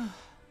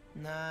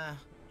 Nah,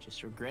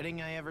 just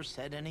regretting I ever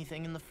said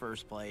anything in the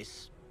first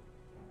place.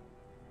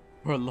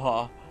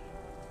 Wallah.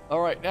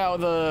 Alright, now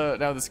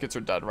the skits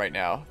are done right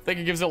now. I think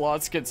it gives a lot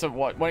of skits of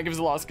what? When it gives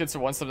a lot of skits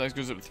of one, sometimes it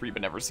goes up to 3,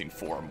 but never seen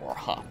 4 or more,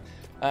 huh?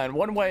 And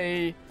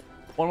one-way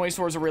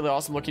store is a really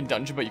awesome looking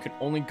dungeon, but you can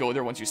only go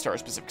there once you start a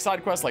specific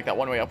side quest, like that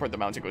one way up where the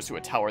mountain goes to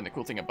a tower, and the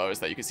cool thing about it is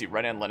that you can see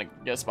Ren and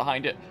Lennigus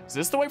behind it. Is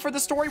this the way for the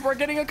story? We're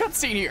getting a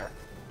cutscene here!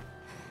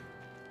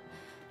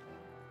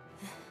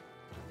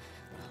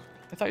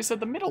 I thought you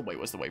said the middle way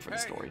was the way for the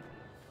story.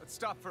 Let's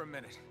stop for a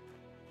minute.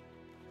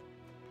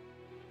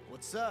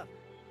 What's up?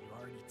 You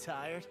already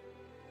tired?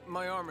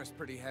 My armor's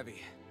pretty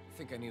heavy. I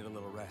think I need a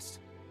little rest.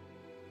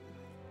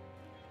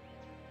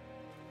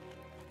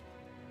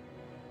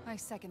 I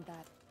second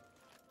that.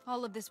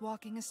 All of this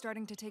walking is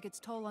starting to take its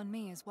toll on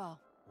me as well.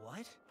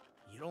 What?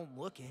 You don't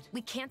look it.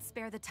 We can't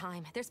spare the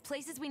time. There's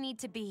places we need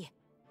to be.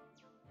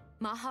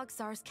 Mahag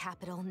Sar's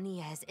capital,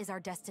 Niez, is our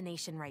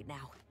destination right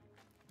now.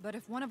 But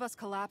if one of us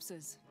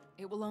collapses,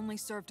 it will only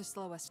serve to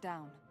slow us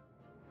down.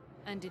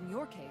 And in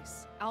your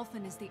case,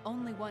 Alphen is the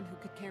only one who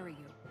could carry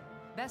you.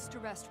 Best to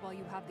rest while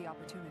you have the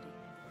opportunity.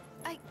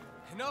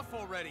 Enough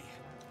already.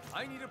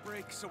 I need a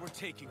break, so we're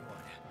taking one.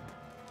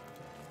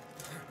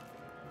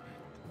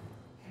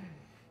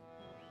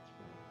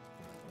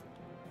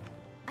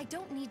 I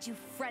don't need you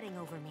fretting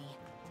over me.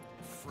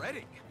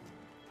 Fretting?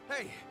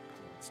 Hey,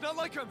 it's not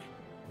like I'm...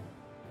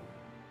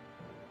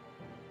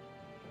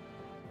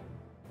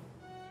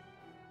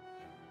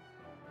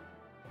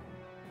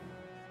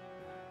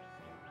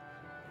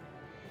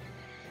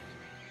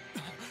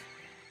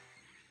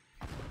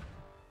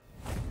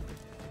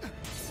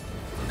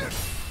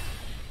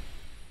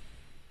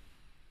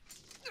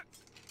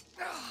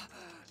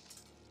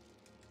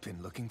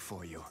 Been looking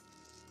for you.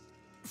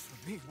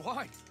 For me,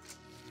 why?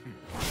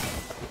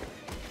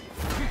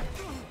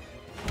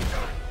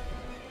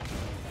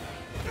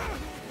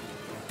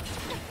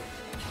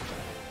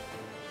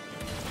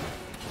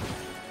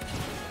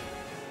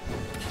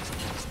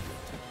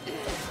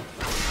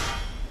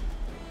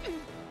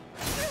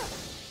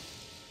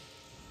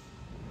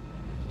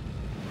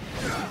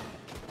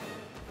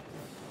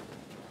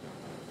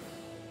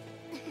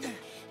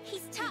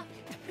 He's tough.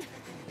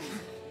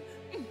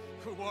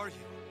 Who are you?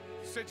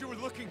 You said you were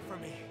looking for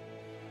me.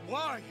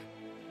 Why?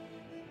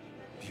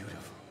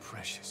 Beautiful,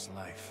 precious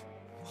life.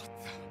 What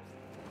the...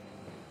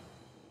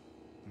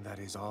 That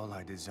is all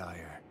I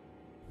desire.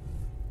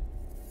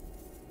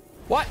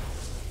 What?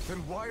 Then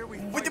why are we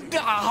With fighting? the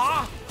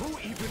aha! Who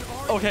even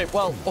are you? Okay,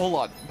 well, hold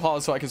on.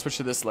 Pause so I can switch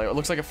to this layer. It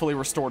looks like it fully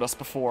restored us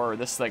before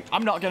this thing.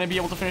 I'm not gonna be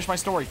able to finish my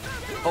story.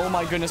 Oh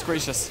my goodness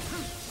gracious.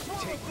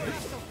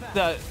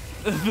 The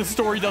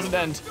story doesn't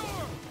end.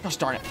 Gosh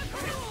darn it.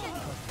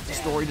 The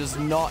story does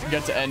not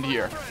get to end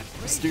here.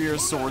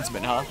 Mysterious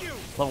swordsman, huh?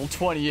 Level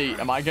 28.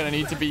 Am I gonna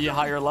need to be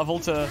higher level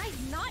to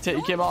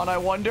take him on, I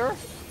wonder?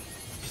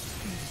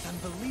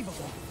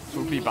 Unbelievable.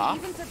 Swoopy bop.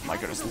 My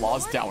goodness,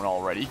 law's down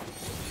already.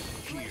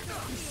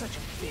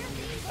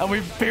 And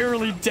we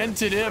barely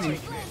dented him.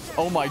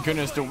 Oh my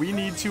goodness, do we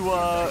need to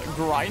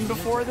grind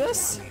before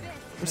this?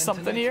 Or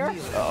something here?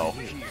 Oh.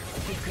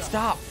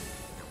 Stop.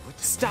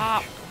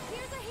 Stop.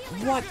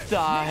 What the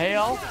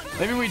hell?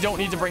 Maybe we don't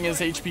need to bring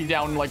his HP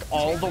down like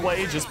all the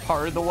way, just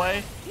part of the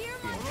way.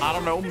 I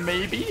don't know,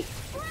 maybe?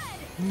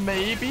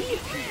 Maybe?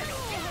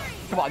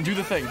 Come on, do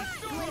the thing.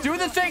 Do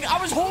the thing!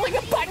 I was holding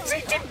the button so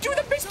you didn't do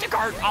the Mystic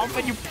Art,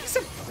 Alpha, you piece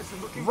of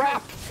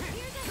crap!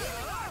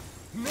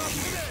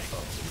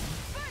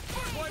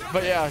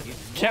 But yeah,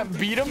 can't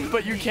beat him,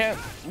 but you can't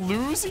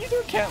lose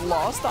either? Can't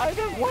lost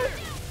either? What?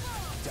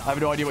 I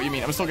have no idea what you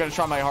mean. I'm still gonna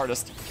try my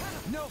hardest.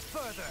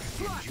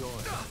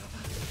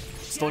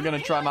 Still gonna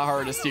try my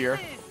hardest here.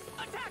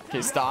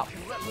 Okay, stop.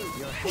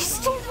 He's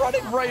still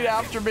running right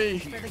after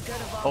me.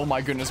 Oh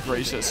my goodness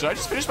gracious. Should I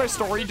just finish my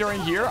story during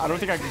here? I don't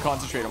think I can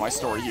concentrate on my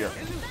story here.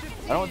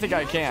 I don't think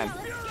I can.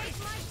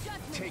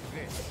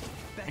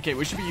 Okay,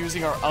 we should be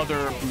using our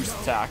other boost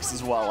attacks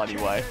as well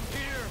anyway.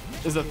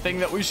 Is a thing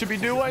that we should be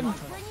doing.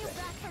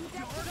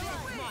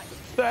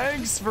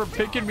 Thanks for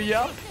picking me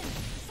up.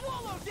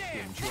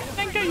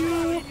 Thank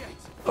you.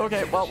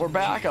 Okay, well, we're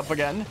back up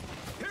again.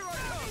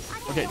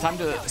 Okay, time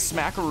to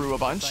smackaroo a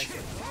bunch.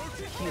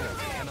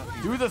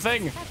 Do the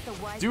thing.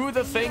 Do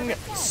the thing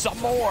some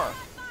more.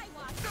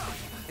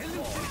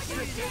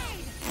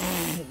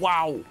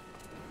 Wow.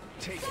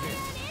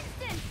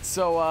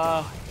 So,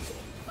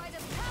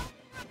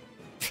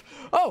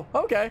 oh,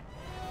 okay.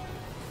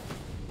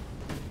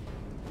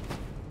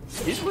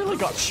 He's really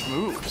got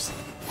schmoves.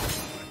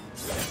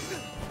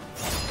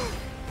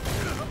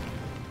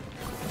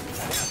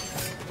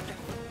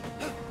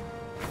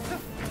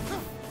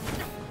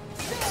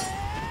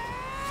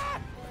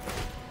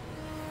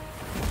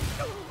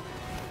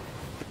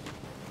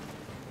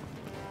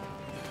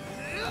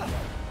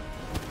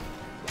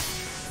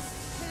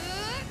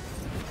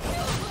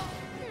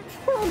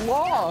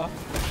 Law.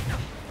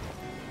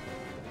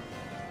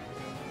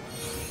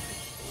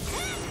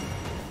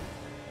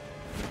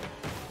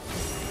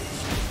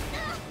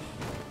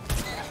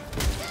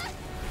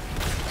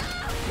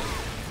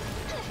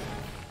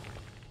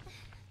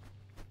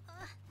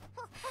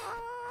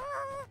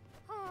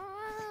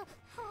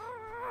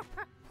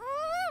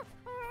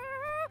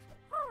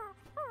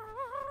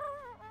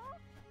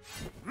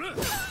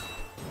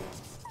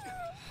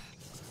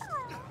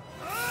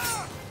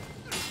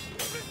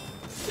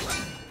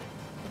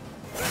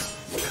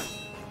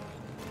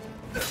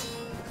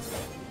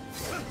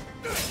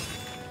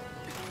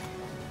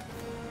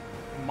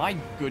 My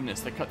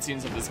goodness, the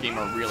cutscenes of this game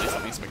are really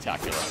something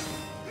spectacular.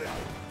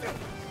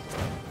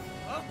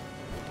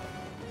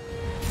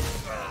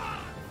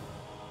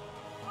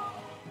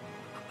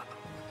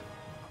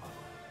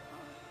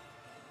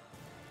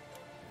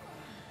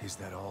 Is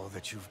that all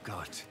that you've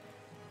got?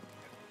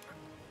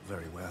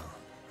 Very well,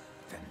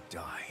 then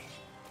die.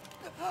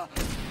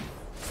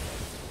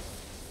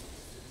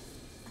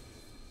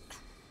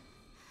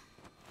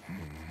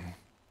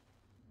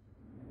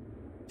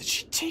 Did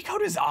she take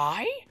out his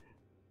eye?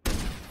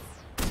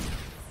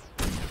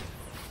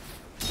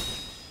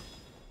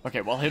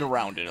 Okay, well, hit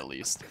around it at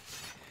least.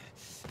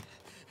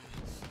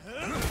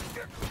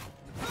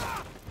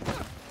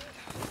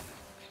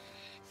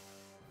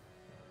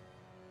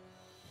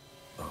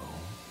 Oh?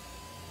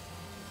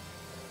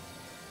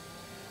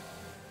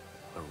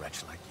 A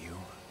wretch like you?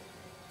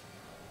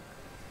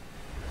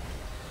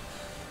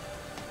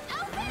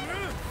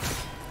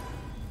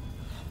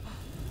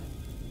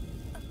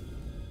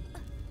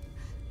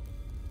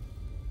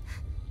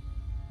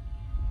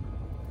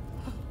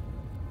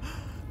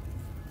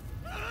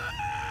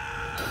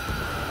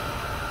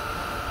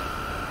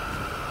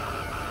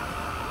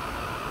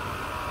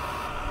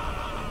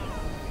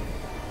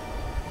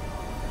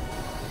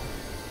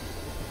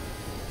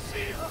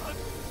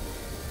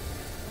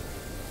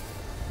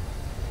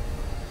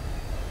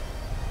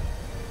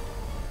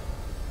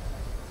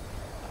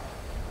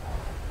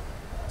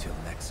 Till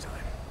next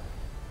time.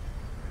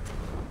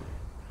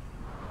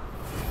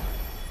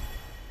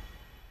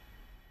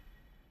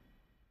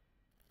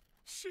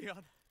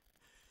 Shion,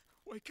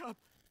 wake up,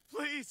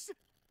 please.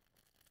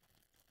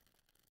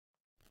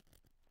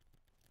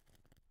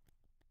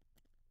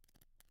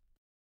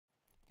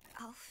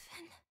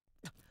 Alphen?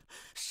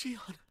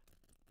 Shion.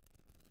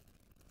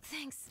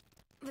 Thanks,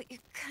 but you're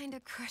kind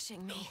of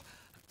crushing me.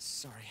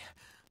 Sorry.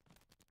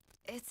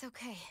 It's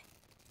okay.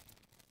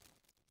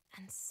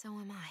 And so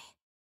am I.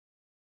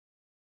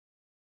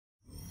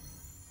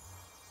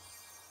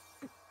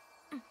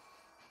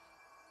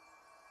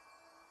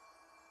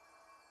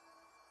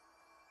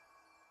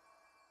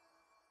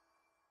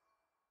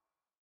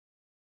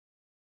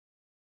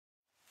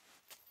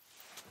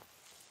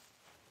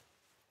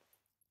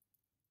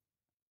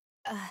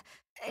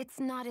 It's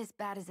not as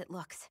bad as it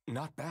looks.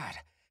 Not bad.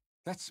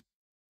 That's...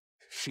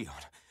 Shion,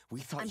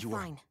 we thought you were...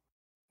 I'm fine.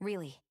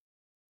 Really.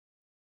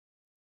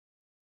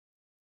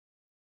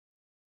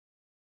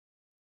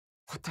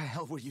 What the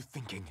hell were you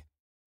thinking?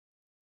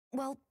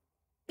 Well,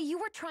 you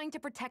were trying to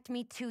protect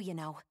me too, you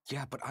know.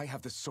 Yeah, but I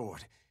have the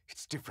sword.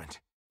 It's different.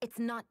 It's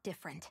not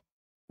different.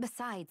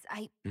 Besides,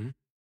 Hmm?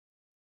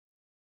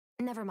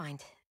 Never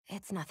mind.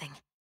 It's nothing.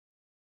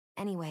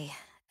 Anyway,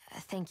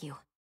 thank you.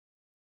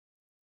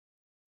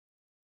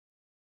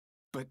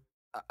 But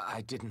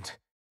I didn't...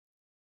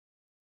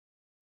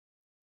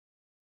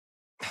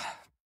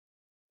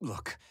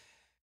 Look,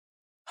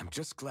 I'm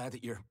just glad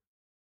that you're...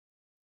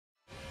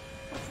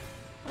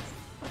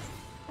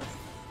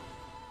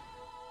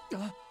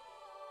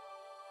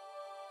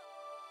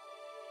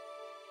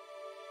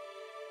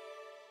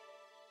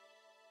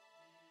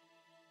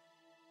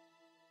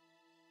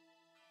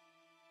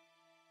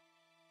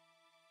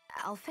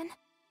 Alphen?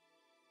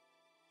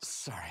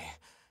 Sorry.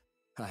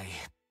 That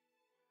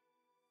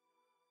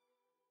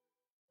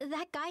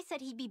guy said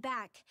he'd be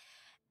back.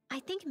 I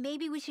think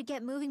maybe we should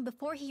get moving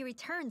before he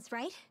returns,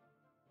 right?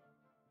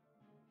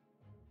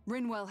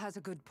 Rinwell has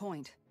a good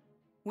point.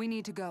 We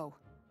need to go.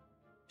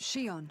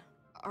 Shion,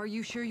 are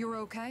you sure you're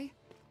okay?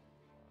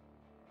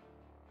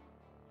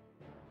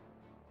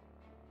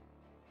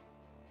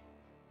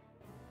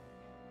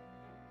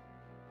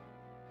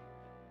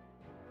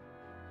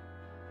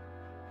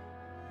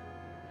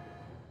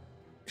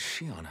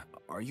 Shion,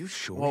 are you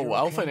sure? Whoa, you're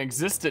Alphen okay?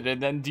 existed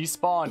and then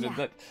despawned. Yeah, And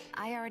that...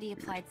 I already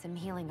applied some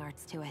healing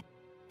arts to it.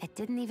 It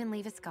didn't even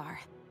leave a scar.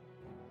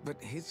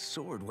 But his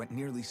sword went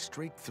nearly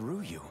straight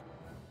through you.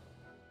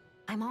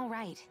 I'm all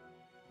right.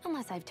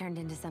 Unless I've turned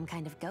into some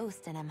kind of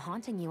ghost and I'm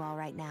haunting you all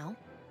right now.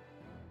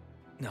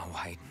 No,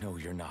 I know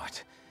you're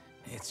not.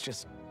 It's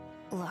just...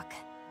 Look,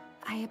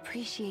 I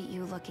appreciate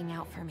you looking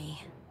out for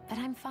me, but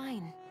I'm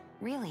fine,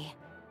 really.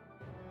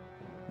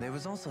 There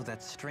was also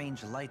that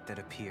strange light that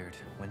appeared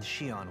when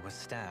Shion was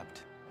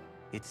stabbed.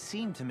 It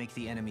seemed to make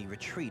the enemy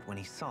retreat when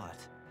he saw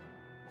it.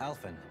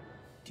 Alphen,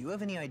 do you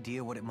have any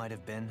idea what it might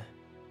have been?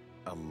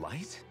 A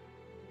light?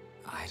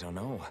 I don't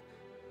know.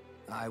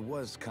 I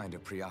was kind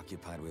of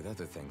preoccupied with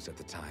other things at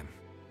the time.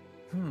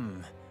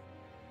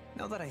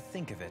 Now that I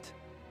think of it,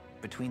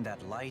 between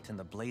that light and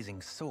the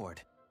blazing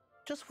sword,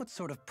 just what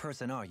sort of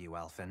person are you,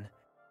 Alphen?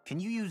 Can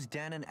you use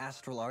Danon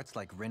astral arts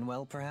like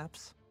Rinwell,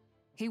 perhaps?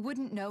 He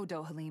wouldn't know,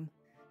 Dohalim.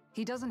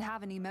 He doesn't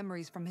have any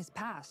memories from his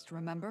past,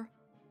 remember?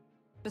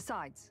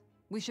 Besides,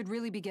 we should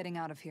really be getting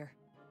out of here.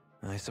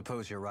 I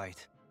suppose you're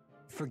right.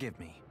 Forgive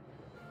me.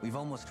 We've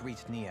almost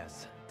reached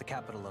Niez, the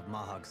capital of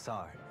Mahag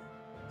Sar.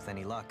 With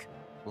any luck,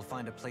 we'll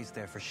find a place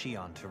there for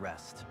Shion to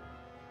rest.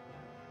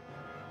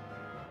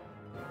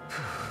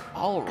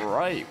 All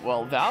right,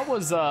 well, that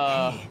was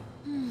a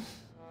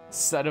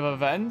set of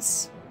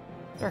events.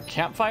 Is there a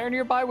campfire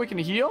nearby we can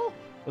heal?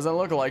 Doesn't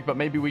look like, but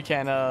maybe we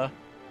can,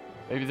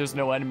 maybe there's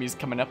no enemies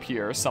coming up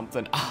here or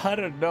something. I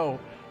don't know.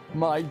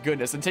 My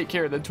goodness. And take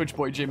care of the Twitch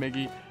boy, J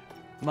Miggy.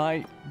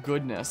 My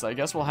goodness. I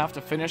guess we'll have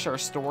to finish our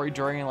story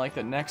during, like,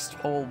 the next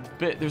whole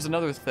bit. There's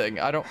another thing.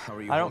 I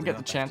don't get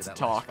the chance to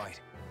talk.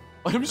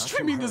 I'm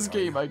streaming this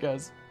game, I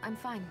guess. I'm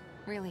fine,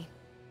 really.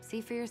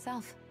 See for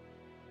yourself.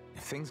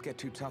 If things get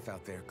too tough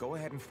out there, go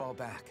ahead and fall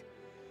back.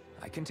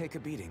 I can take a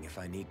beating if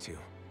I need to.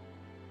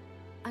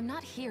 I'm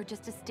not here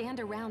just to stand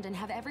around and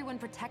have everyone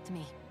protect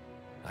me.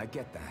 I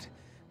get that,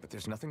 but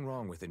there's nothing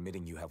wrong with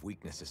admitting you have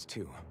weaknesses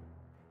too.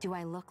 Do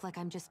I look like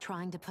I'm just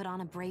trying to put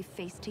on a brave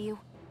face to you?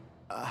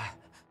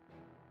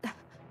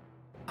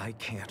 I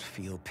can't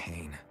feel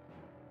pain,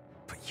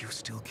 but you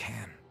still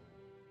can,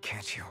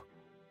 can't you?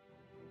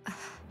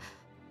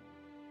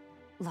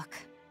 Look,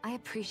 I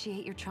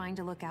appreciate you're trying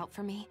to look out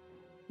for me,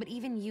 but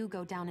even you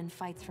go down in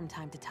fights from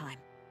time to time.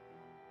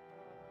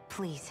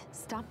 Please,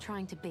 stop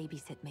trying to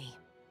babysit me.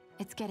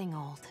 It's getting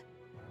old.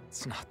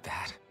 It's not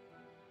that.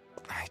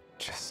 I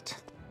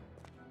just...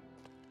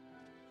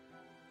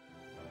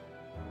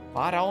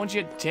 Why don't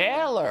you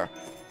tell her?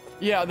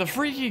 Yeah, the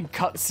freaking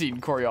cutscene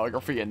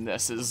choreography in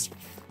this is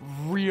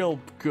real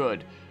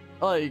good.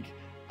 Like,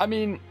 I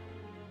mean,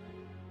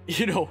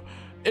 you know,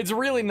 it's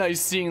really nice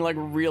seeing, like,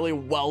 really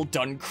well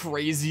done,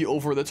 crazy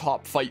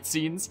over-the-top fight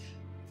scenes.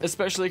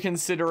 Especially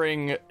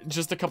considering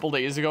just a couple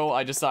days ago,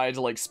 I decided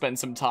to, like, spend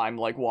some time,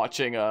 like,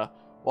 watching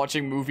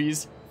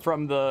movies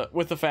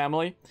with the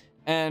family.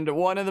 And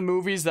one of the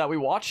movies that we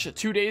watched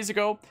 2 days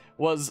ago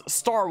was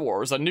Star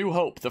Wars: A New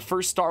Hope, the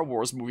first Star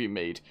Wars movie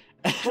made.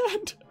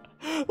 And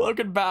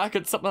looking back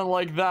at something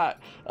like that,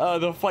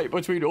 the fight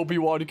between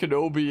Obi-Wan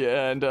Kenobi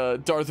and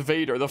Darth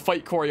Vader, the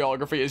fight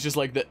choreography is just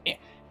like the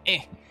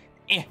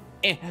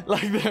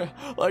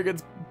like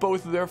it's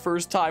both their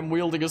first time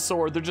wielding a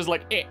sword. They're just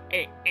like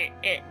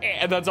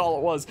and that's all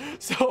it was.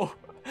 So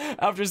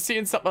after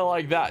seeing something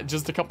like that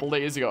just a couple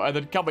days ago, and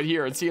then coming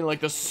here and seeing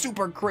like the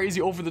super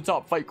crazy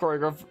over-the-top fight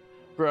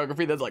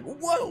choreography that's like,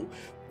 whoa,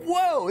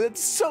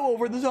 that's so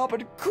over the top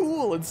and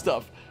cool and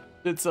stuff.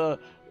 It's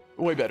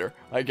way better,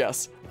 I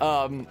guess.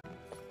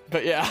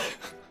 But yeah.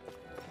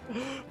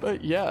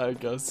 I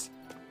guess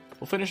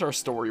we'll finish our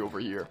story over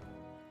here.